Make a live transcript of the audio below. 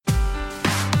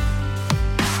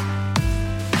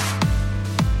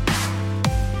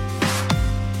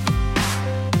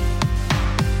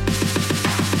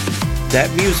That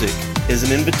music is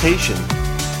an invitation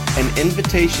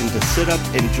to sit up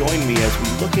and join me as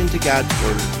we look into God's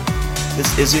Word.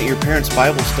 This isn't your parents'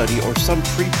 Bible study or some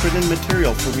pre-printed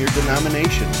material from your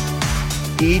denomination.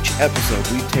 Each episode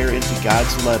we tear into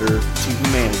God's letter to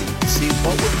humanity to see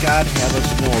what would God have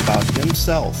us know about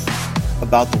Himself,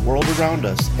 about the world around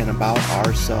us, and about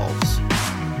ourselves.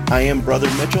 I am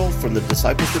Brother Mitchell from the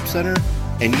Discipleship Center,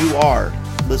 and you are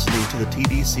listening to the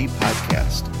TDC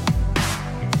Podcast.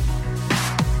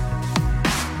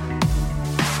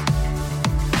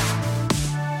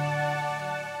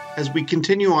 As we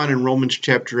continue on in Romans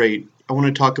chapter 8, I want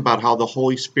to talk about how the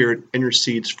Holy Spirit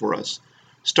intercedes for us.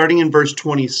 Starting in verse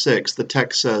 26, the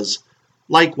text says,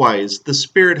 "Likewise, the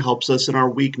Spirit helps us in our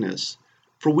weakness.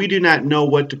 For we do not know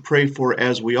what to pray for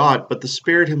as we ought, but the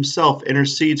Spirit Himself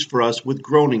intercedes for us with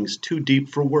groanings too deep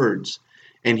for words.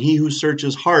 And He who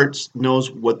searches hearts knows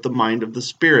what the mind of the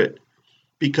Spirit,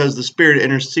 because the Spirit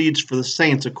intercedes for the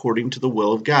saints according to the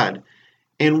will of God.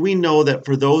 And we know that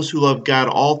for those who love God,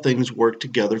 all things work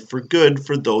together for good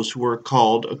for those who are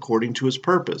called according to His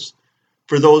purpose.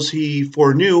 For those He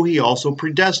foreknew, He also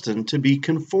predestined to be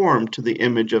conformed to the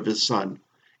image of His Son,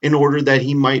 in order that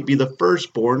He might be the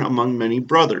firstborn among many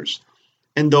brothers.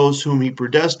 And those whom He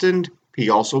predestined,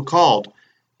 He also called.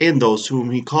 And those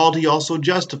whom He called, He also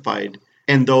justified.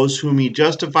 And those whom He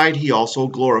justified, He also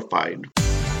glorified."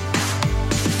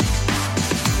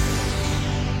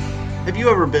 Have you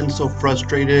ever been so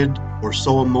frustrated or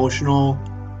so emotional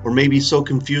or maybe so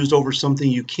confused over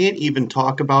something you can't even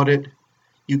talk about it?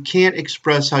 You can't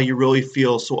express how you really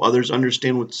feel so others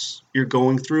understand what you're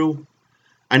going through?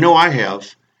 I know I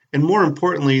have. And more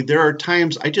importantly, there are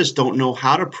times I just don't know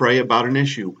how to pray about an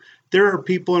issue. There are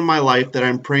people in my life that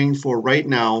I'm praying for right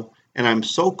now, and I'm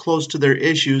so close to their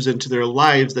issues and to their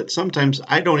lives that sometimes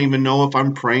I don't even know if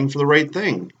I'm praying for the right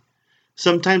thing.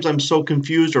 Sometimes I'm so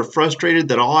confused or frustrated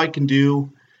that all I can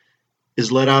do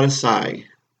is let out a sigh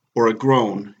or a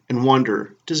groan and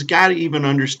wonder, does God even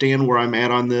understand where I'm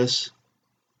at on this?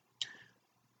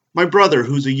 My brother,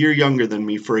 who's a year younger than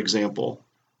me, for example,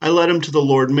 I led him to the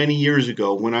Lord many years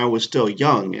ago when I was still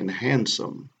young and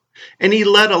handsome. And he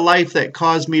led a life that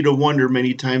caused me to wonder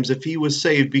many times if he was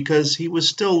saved because he was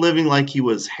still living like he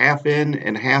was half in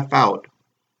and half out.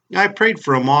 I prayed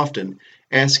for him often,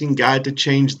 asking God to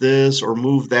change this or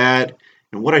move that,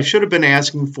 and what I should have been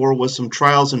asking for was some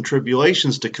trials and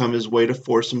tribulations to come his way to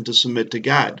force him to submit to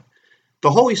God.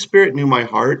 The Holy Spirit knew my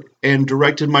heart and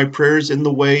directed my prayers in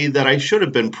the way that I should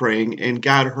have been praying, and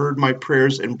God heard my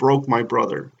prayers and broke my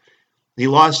brother. He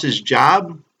lost his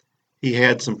job, he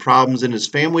had some problems in his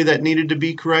family that needed to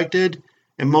be corrected,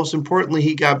 and most importantly,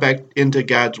 he got back into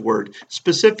God's Word.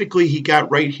 Specifically, he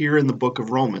got right here in the book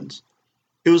of Romans.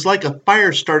 It was like a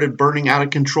fire started burning out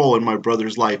of control in my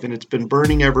brother's life, and it's been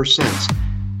burning ever since.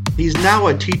 He's now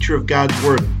a teacher of God's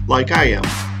Word, like I am,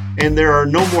 and there are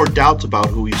no more doubts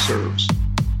about who he serves.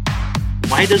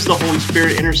 Why does the Holy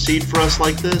Spirit intercede for us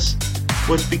like this?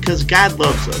 Well, it's because God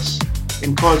loves us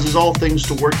and causes all things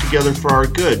to work together for our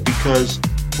good because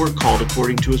we're called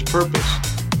according to His purpose.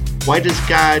 Why does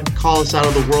God call us out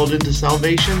of the world into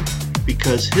salvation?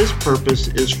 Because His purpose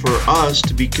is for us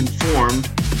to be conformed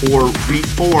or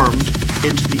reformed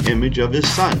into the image of His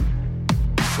Son.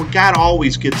 Well, God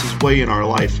always gets His way in our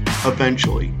life,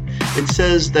 eventually. It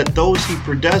says that those He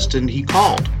predestined, He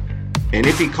called. And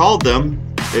if He called them,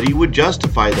 that He would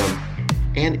justify them.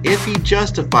 And if He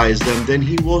justifies them, then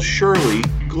He will surely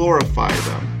glorify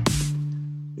them.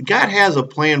 God has a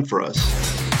plan for us,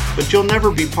 but you'll never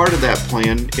be part of that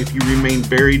plan if you remain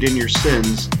buried in your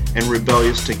sins and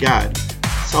rebellious to God.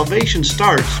 Salvation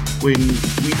starts when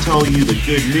we tell you the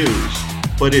good news,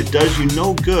 but it does you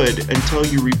no good until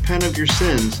you repent of your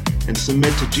sins and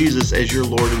submit to Jesus as your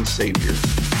Lord and Savior.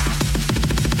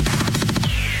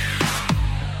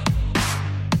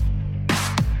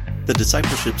 The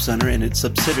Discipleship Center and its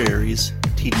subsidiaries,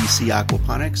 TDC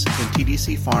Aquaponics and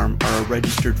TDC Farm, are a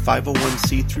registered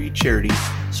 501c3 charity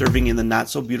serving in the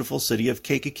not-so-beautiful city of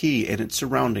Kankakee and its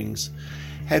surroundings.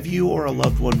 Have you or a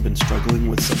loved one been struggling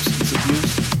with substance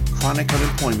abuse, chronic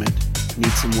unemployment,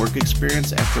 need some work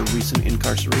experience after a recent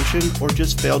incarceration, or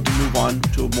just failed to move on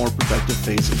to a more productive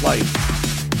phase of life?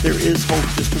 There is hope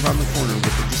just around the corner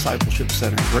with the Discipleship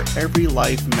Center, where every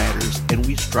life matters and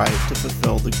we strive to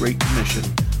fulfill the Great Commission,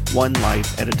 one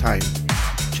life at a time.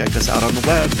 Check us out on the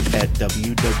web at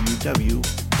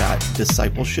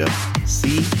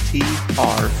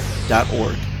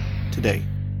www.discipleshipctr.org today.